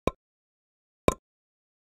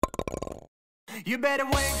You better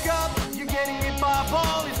wake up, you're getting hit by a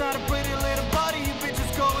ball. It's not a pretty little body, you bitches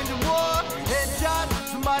going to war. Headshot,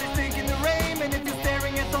 somebody's taking the aim, and if you're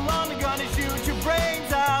staring at the lawn, they're gonna shoot your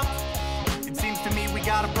brains out. It seems to me we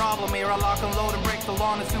got a problem here. I lock and load and break the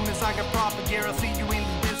lawn as soon as I get proper gear. I'll see you in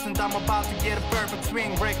the distance, I'm about to get a perfect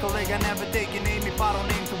swing. Break a leg, I never take an aim if I don't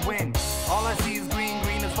aim to win. All I see is green,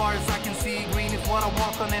 green as far as I can see. Green is what I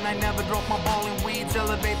walk on, and I never drop my ball in weeds.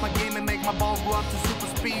 Elevate my game and make my balls go up to super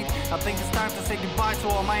speed. I think it's time to say goodbye to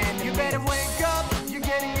all my enemies. You better wake up, you're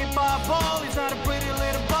getting hit by a ball. It's not a